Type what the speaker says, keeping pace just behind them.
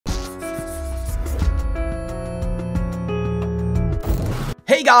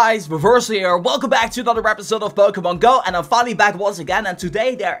Hey guys, Reverse here, welcome back to another episode of Pokemon Go, and I'm finally back once again, and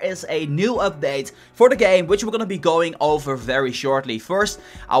today there is a new update for the game, which we're gonna be going over very shortly. First,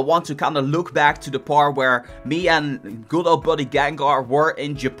 I want to kind of look back to the part where me and good old buddy Gengar were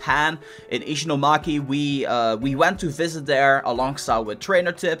in Japan, in Ishinomaki. We went to visit there alongside with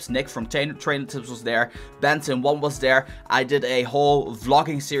Trainer Tips. Nick from Trainer Tips was there, Benton1 was there. I did a whole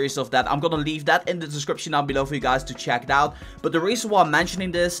vlogging series of that. I'm gonna leave that in the description down below for you guys to check it out. But the reason why I'm mentioning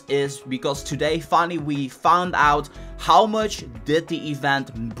this is because today finally we found out how much did the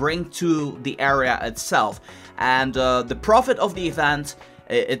event bring to the area itself, and the profit of the event,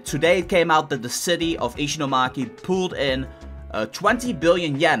 today it came out that the city of Ishinomaki pulled in 20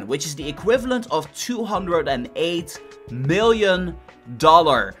 billion yen, which is the equivalent of $208 million,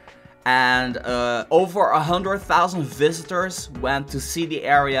 and over 100,000 visitors went to see the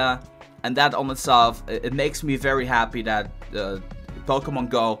area, and that on itself, it makes me very happy that Pokemon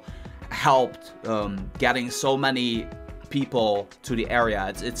Go helped getting so many people to the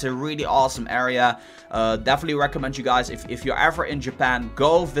area. It's a really awesome area. Definitely recommend you guys, if you're ever in Japan,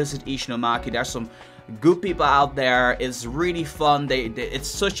 go visit Ishinomaki. There's some good people out there. It's really fun. It's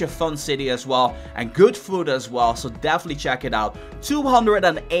such a fun city as well, and good food as well, so definitely check it out.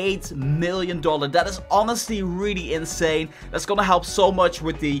 $208 million, that is honestly really insane. That's gonna help so much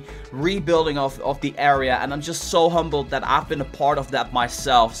with the rebuilding of the area, and I'm just so humbled that I've been a part of that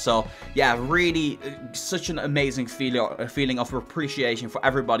myself. So yeah, really such an amazing feeling of appreciation for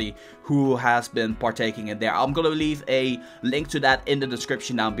everybody who has been partaking in there. I'm gonna leave a link to that in the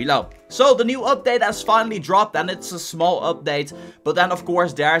description down below. So the new update has finally dropped, and it's a small update, but then of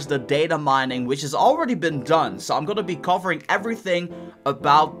course there's the data mining, which has already been done. So I'm gonna be covering everything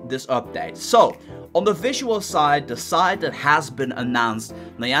about this update. So on the visual side, the side that has been announced,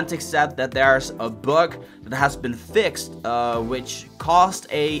 Niantic said that there's a bug that has been fixed, which caused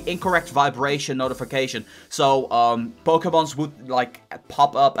a incorrect vibration notification. So Pokemons would like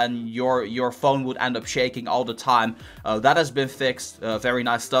pop up and your phone would end up shaking all the time. That has been fixed. Very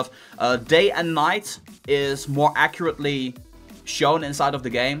nice stuff. Day and night is more accurately shown inside of the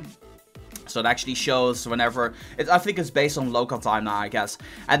game. So it actually shows whenever, I think it's based on local time now, I guess.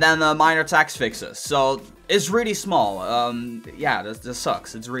 And then minor text fixes. So it's really small. Yeah, this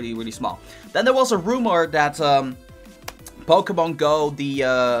sucks. It's really, really small. Then there was a rumor that Pokemon Go,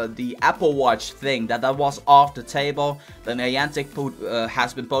 the Apple Watch thing, that was off the table. Then Niantic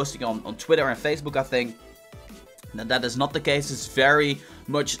has been posting on Twitter and Facebook, I think. That is not the case. It's very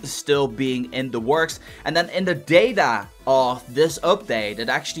much still being in the works. And then in the data of this update, it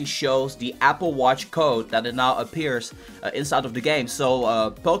actually shows the Apple Watch code that it now appears inside of the game. So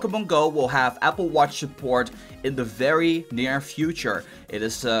Pokemon Go will have Apple Watch support in the very near future. It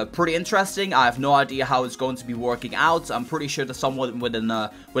is pretty interesting. I have no idea how it's going to be working out. I'm pretty sure that someone with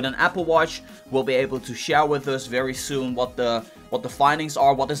an Apple Watch will be able to share with us very soon what the findings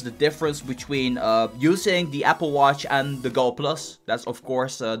are, what is the difference between using the Apple Watch and the Go Plus. That's of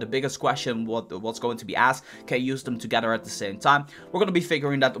course the biggest question, what's going to be asked. Can you use them together at the same time? We're going to be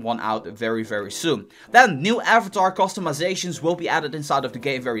figuring that one out very, very soon. Then new avatar customizations will be added inside of the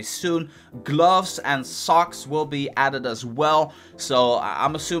game very soon. Gloves and socks will be added as well. So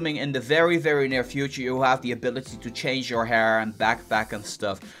I'm assuming in the very, very near future you have the ability to change your hair and backpack and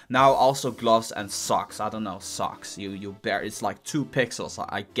stuff. Now also gloves and socks. I don't know, socks. You bear, it's like 2 pixels,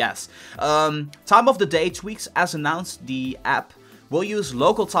 I guess. Time of the day tweaks as announced. The app will use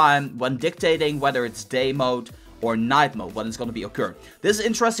local time when dictating whether it's day mode or night mode when it's going to be occurring. This is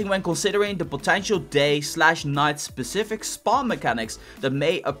interesting when considering the potential day/night specific spawn mechanics that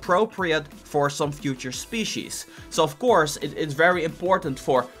may appropriate for some future species. So of course it's very important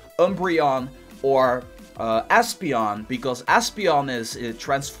for Umbreon or Espeon, because Espeon is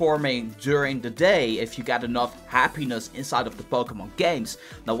transforming during the day if you get enough happiness inside of the Pokemon games.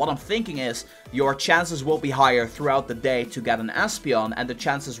 Now what I'm thinking is your chances will be higher throughout the day to get an Espeon, and the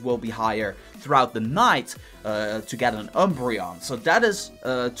chances will be higher throughout the night to get an Umbreon. So that is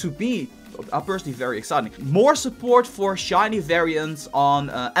to me personally very exciting. More support for shiny variants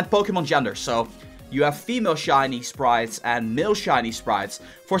on and Pokemon gender. So you have female shiny sprites and male shiny sprites.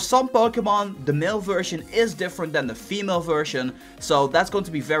 For some Pokemon, the male version is different than the female version, so that's going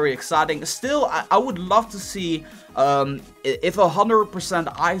to be very exciting. Still, I would love to see if 100%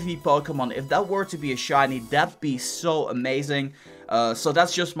 IV Pokemon, if that were to be a shiny, that'd be so amazing. So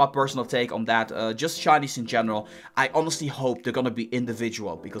that's just my personal take on that. Just shinies in general. I honestly hope they're gonna be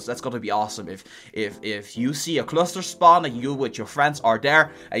individual, because that's gonna be awesome. If you see a cluster spawn and you with your friends are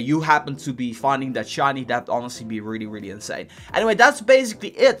there and you happen to be finding that shiny, that'd honestly be really, really insane. Anyway, that's basically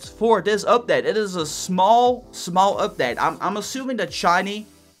it for this update. It is a small update. I'm assuming that shiny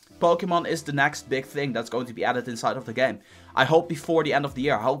Pokemon is the next big thing that's going to be added inside of the game. I hope before the end of the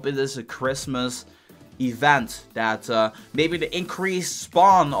year. I hope it is a Christmas event that maybe the increased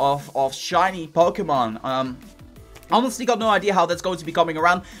spawn of shiny Pokemon. Honestly got no idea how that's going to be coming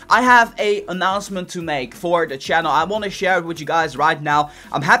around. I have a announcement to make for the channel. I want to share it with you guys right now.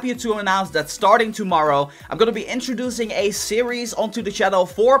 I'm happy to announce that starting tomorrow, I'm going to be introducing a series onto the channel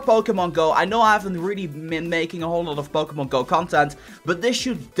for Pokemon Go. I know I haven't really been making a whole lot of Pokemon Go content, but this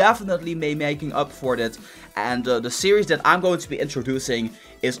should definitely be making up for it. And the series that I'm going to be introducing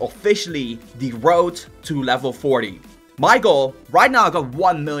is officially the road to level 40. My goal, right now I got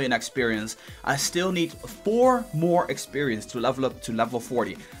 1 million experience. I still need 4 more experience to level up to level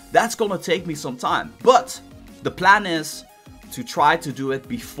 40. That's gonna take me some time. But the plan is to try to do it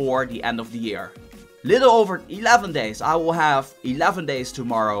before the end of the year. Little over 11 days. I will have 11 days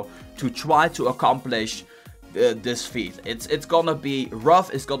tomorrow to try to accomplish this feat. It's gonna be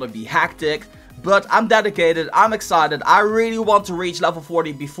rough, it's gonna be hectic. But I'm dedicated, I'm excited. I really want to reach level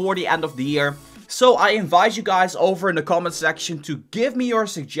 40 before the end of the year. So I invite you guys over in the comment section to give me your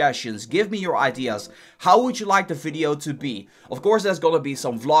suggestions, give me your ideas. How would you like the video to be? Of course, there's gonna be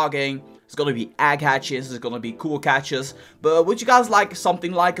some vlogging, there's gonna be egg hatches, there's gonna be cool catches. But would you guys like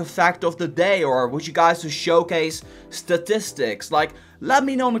something like a fact of the day? Or would you guys to showcase statistics? Like, let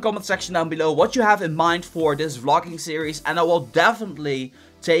me know in the comment section down below what you have in mind for this vlogging series. And I will definitely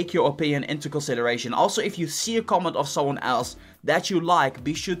take your opinion into consideration. Also, if you see a comment of someone else that you like,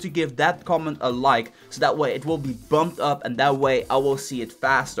 be sure to give that comment a like, so that way it will be bumped up and that way I will see it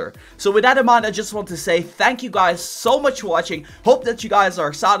faster. So with that in mind, I just want to say thank you guys so much for watching. Hope that you guys are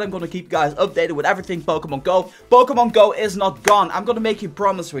excited. I'm gonna keep you guys updated with everything Pokemon Go. Pokemon Go is not gone. I'm gonna make a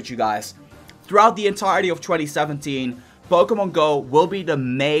promise with you guys. Throughout the entirety of 2017, Pokemon Go will be the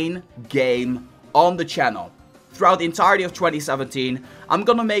main game on the channel. Throughout the entirety of 2017, I'm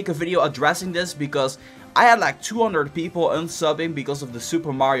gonna make a video addressing this, because I had like 200 people unsubbing because of the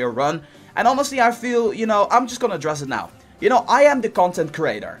Super Mario run. And honestly, I feel, you know, I'm just gonna address it now. You know, I am the content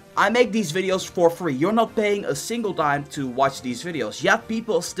creator. I make these videos for free. You're not paying a single dime to watch these videos. Yet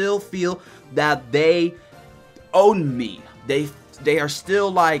people still feel that they own me. They are still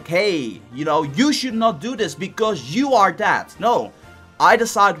like, hey, you know, you should not do this because you are that. No, I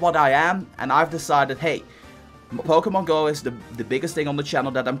decide what I am, and I've decided, hey, Pokemon Go is the biggest thing on the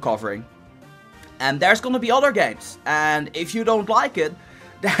channel that I'm covering. And there's gonna be other games. And if you don't like it,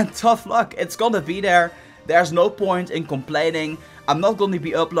 then tough luck. It's gonna be there. There's no point in complaining. I'm not gonna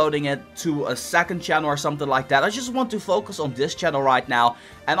be uploading it to a second channel or something like that. I just want to focus on this channel right now.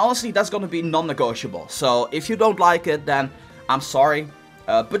 And honestly, that's gonna be non-negotiable. So if you don't like it, then I'm sorry.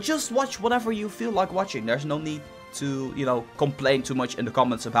 But just watch whatever you feel like watching. There's no need to, you know, complain too much in the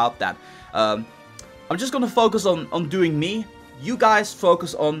comments about that. I'm just gonna focus on doing me. You guys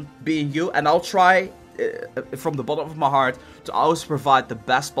focus on being you, and I'll try from the bottom of my heart to always provide the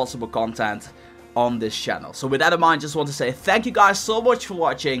best possible content on this channel. So with that in mind, just want to say thank you guys so much for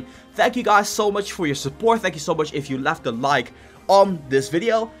watching. Thank you guys so much for your support. Thank you so much if you left a like on this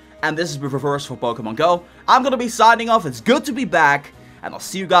video. And this is the reverse for Pokemon Go. I'm gonna be signing off. It's good to be back, and I'll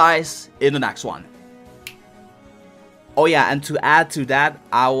see you guys in the next one. Oh yeah, and to add to that,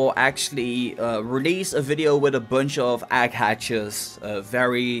 I will actually release a video with a bunch of egg hatches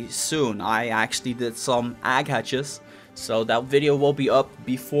very soon. I actually did some egg hatches, so that video will be up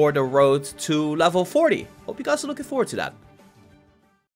before the road to level 40. Hope you guys are looking forward to that.